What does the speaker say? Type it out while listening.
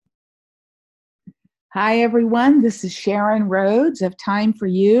Hi, everyone. This is Sharon Rhodes of Time for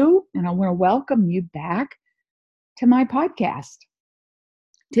You, and I want to welcome you back to my podcast.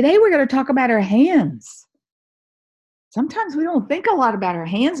 Today, we're going to talk about our hands. Sometimes we don't think a lot about our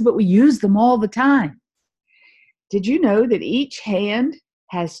hands, but we use them all the time. Did you know that each hand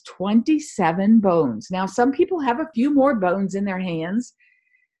has 27 bones? Now, some people have a few more bones in their hands,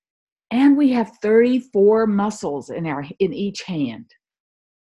 and we have 34 muscles in each hand.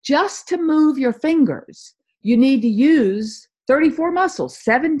 Just to move your fingers, you need to use 34 muscles,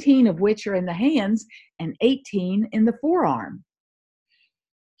 17 of which are in the hands and 18 in the forearm.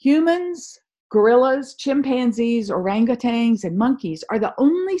 Humans, gorillas, chimpanzees, orangutans, and monkeys are the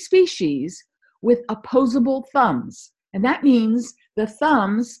only species with opposable thumbs. And that means the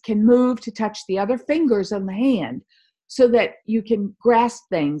thumbs can move to touch the other fingers on the hand so that you can grasp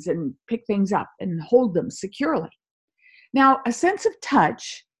things and pick things up and hold them securely. Now,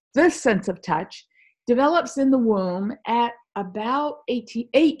 this sense of touch develops in the womb at about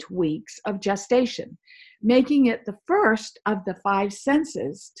 8 weeks of gestation, making it the first of the 5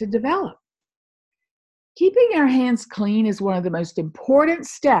 senses to develop. Keeping our hands clean is one of the most important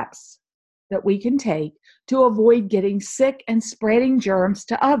steps that we can take to avoid getting sick and spreading germs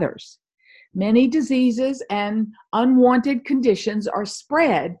to others. Many diseases and unwanted conditions are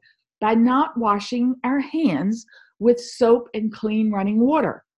spread by not washing our hands with soap and clean running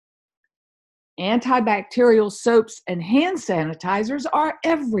water. Antibacterial soaps and hand sanitizers are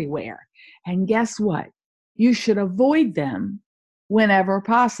everywhere. And guess what? You should avoid them whenever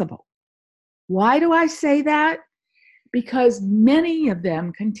possible. Why do I say that? Because many of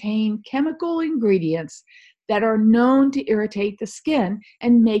them contain chemical ingredients that are known to irritate the skin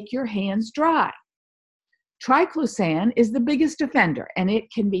and make your hands dry. Triclosan is the biggest offender, and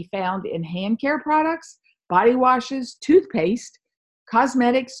it can be found in hand care products, body washes, toothpaste,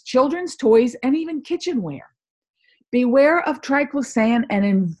 cosmetics, children's toys, and even kitchenware. Beware of triclosan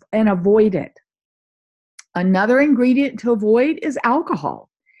and avoid it. Another ingredient to avoid is alcohol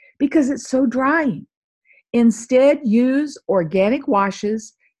because it's so drying. Instead, use organic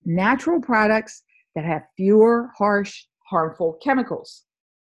washes, natural products that have fewer harsh, harmful chemicals.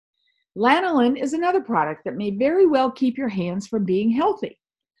 Lanolin is another product that may very well keep your hands from being healthy.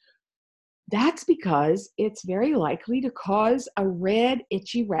 That's because it's very likely to cause a red,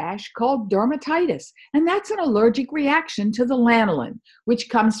 itchy rash called dermatitis. And that's an allergic reaction to the lanolin, which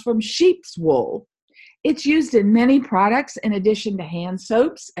comes from sheep's wool. It's used in many products in addition to hand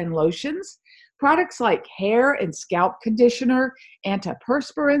soaps and lotions. Products like hair and scalp conditioner,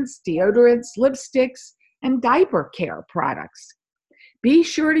 antiperspirants, deodorants, lipsticks, and diaper care products. Be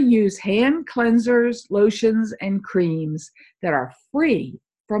sure to use hand cleansers, lotions, and creams that are free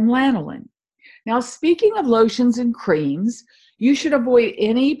from lanolin. Now, speaking of lotions and creams, you should avoid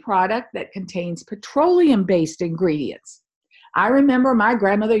any product that contains petroleum-based ingredients. I remember my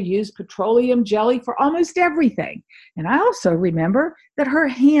grandmother used petroleum jelly for almost everything. And I also remember that her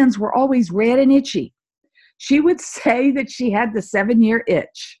hands were always red and itchy. She would say that she had the 7-year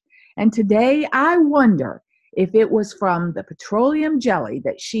itch. And today I wonder if it was from the petroleum jelly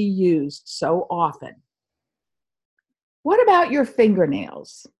that she used so often. What about your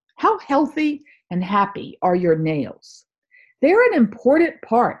fingernails? How healthy and happy are your nails? They're an important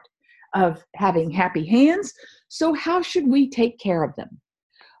part of having happy hands, so how should we take care of them?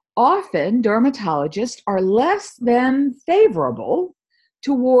 Often, dermatologists are less than favorable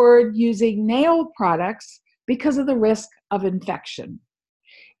toward using nail products because of the risk of infection.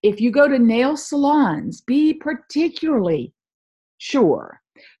 If you go to nail salons, be particularly sure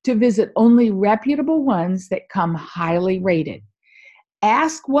to visit only reputable ones that come highly rated.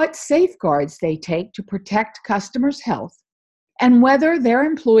 Ask what safeguards they take to protect customers' health and whether their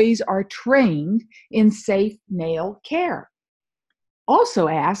employees are trained in safe nail care. Also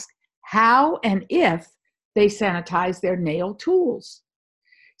ask how and if they sanitize their nail tools.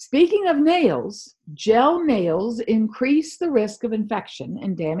 Speaking of nails, gel nails increase the risk of infection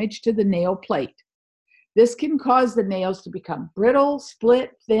and damage to the nail plate. This can cause the nails to become brittle,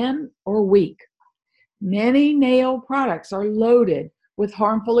 split, thin, or weak. Many nail products are loaded with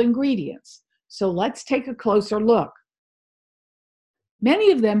harmful ingredients, so let's take a closer look.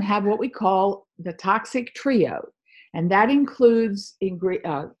 Many of them have what we call the toxic trio, and that includes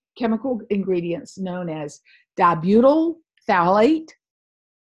chemical ingredients known as dibutyl phthalate,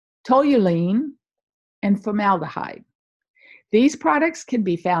 toluene, and formaldehyde. These products can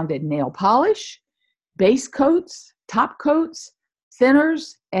be found in nail polish, base coats, top coats,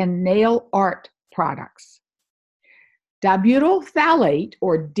 thinners, and nail art products. Dibutyl phthalate,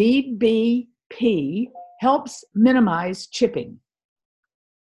 or DBP, helps minimize chipping.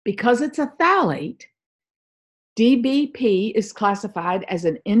 Because it's a phthalate, DBP is classified as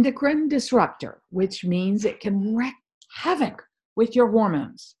an endocrine disruptor, which means it can wreak havoc with your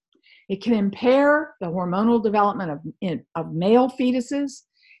hormones. It can impair the hormonal development of male fetuses.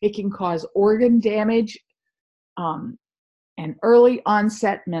 It can cause organ damage and early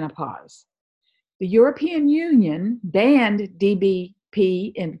onset menopause. The European Union banned DBP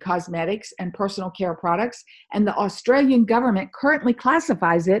in cosmetics and personal care products, and the Australian government currently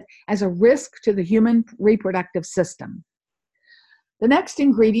classifies it as a risk to the human reproductive system. The next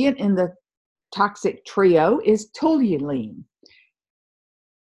ingredient in the toxic trio is toluene,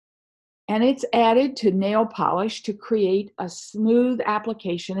 and it's added to nail polish to create a smooth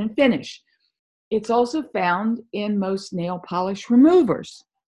application and finish. It's also found in most nail polish removers.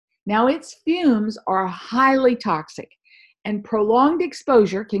 Now, its fumes are highly toxic, and prolonged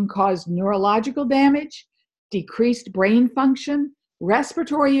exposure can cause neurological damage, decreased brain function,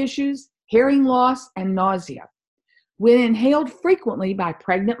 respiratory issues, hearing loss, and nausea. When inhaled frequently by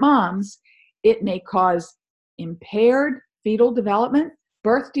pregnant moms, it may cause impaired fetal development,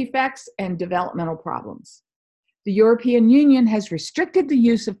 birth defects, and developmental problems. The European Union has restricted the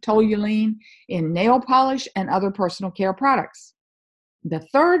use of toluene in nail polish and other personal care products. The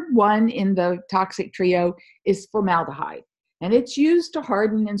third one in the toxic trio is formaldehyde, and it's used to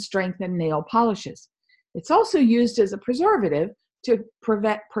harden and strengthen nail polishes. It's also used as a preservative to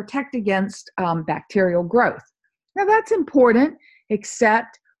protect against bacterial growth. Now, that's important,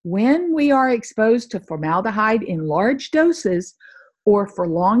 except when we are exposed to formaldehyde in large doses or for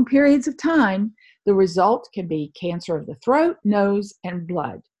long periods of time, the result can be cancer of the throat, nose, and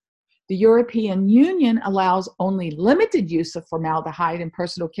blood. The European Union allows only limited use of formaldehyde in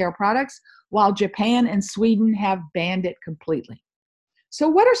personal care products, while Japan and Sweden have banned it completely. So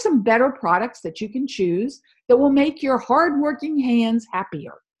what are some better products that you can choose that will make your hardworking hands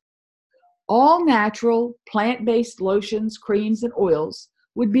happier? All natural, plant-based lotions, creams, and oils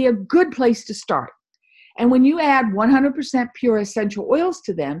would be a good place to start. And when you add 100% pure essential oils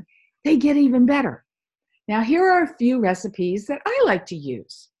to them, they get even better. Now, here are a few recipes that I like to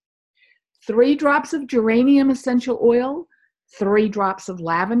use. 3 drops of geranium essential oil, 3 drops of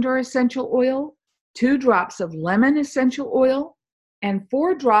lavender essential oil, 2 drops of lemon essential oil, and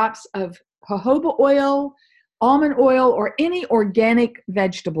 4 drops of jojoba oil, almond oil, or any organic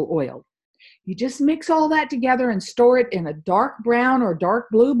vegetable oil. You just mix all that together and store it in a dark brown or dark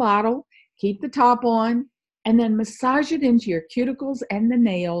blue bottle. Keep the top on, and then massage it into your cuticles and the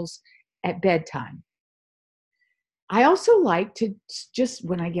nails at bedtime. I also like to just,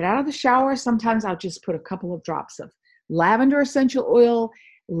 when I get out of the shower, sometimes I'll just put a couple of drops of lavender essential oil,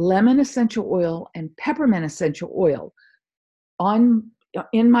 lemon essential oil, and peppermint essential oil in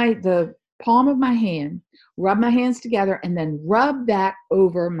the palm of my hand, rub my hands together, and then rub that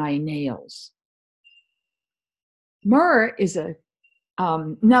over my nails. Myrrh is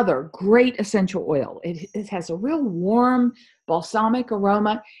another great essential oil. It has a real warm, balsamic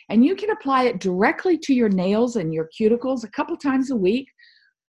aroma, and you can apply it directly to your nails and your cuticles a couple times a week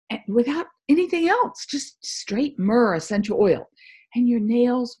without anything else, just straight myrrh essential oil, and your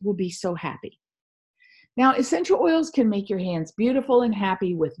nails will be so happy. Now, essential oils can make your hands beautiful and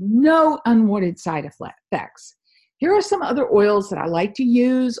happy with no unwanted side effects. Here are some other oils that I like to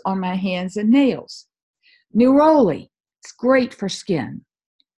use on my hands and nails. Neroli, it's great for skin.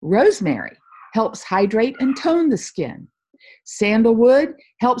 Rosemary helps hydrate and tone the skin. Sandalwood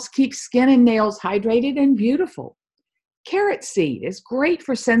helps keep skin and nails hydrated and beautiful. Carrot seed is great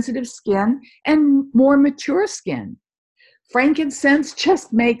for sensitive skin and more mature skin. Frankincense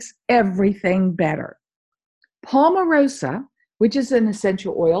just makes everything better. Palmarosa, which is an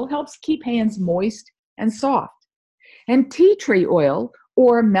essential oil, helps keep hands moist and soft. And tea tree oil,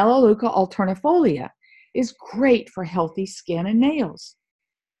 or Melaleuca alternifolia, is great for healthy skin and nails.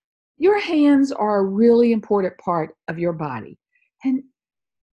 Your hands are a really important part of your body,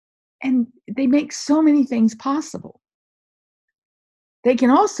 and they make so many things possible. They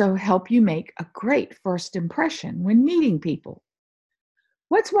can also help you make a great first impression when meeting people.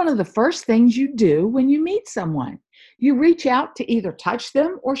 What's one of the first things you do when you meet someone? You reach out to either touch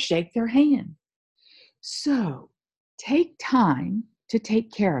them or shake their hand. So take time to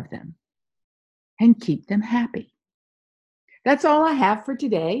take care of them and keep them happy. That's all I have for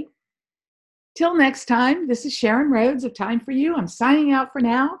today. Till next time, this is Sharon Rhodes of Time for You. I'm signing out for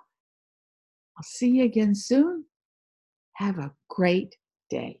now. I'll see you again soon. Have a great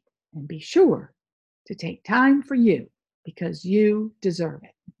day, and be sure to take time for you because you deserve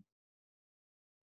it.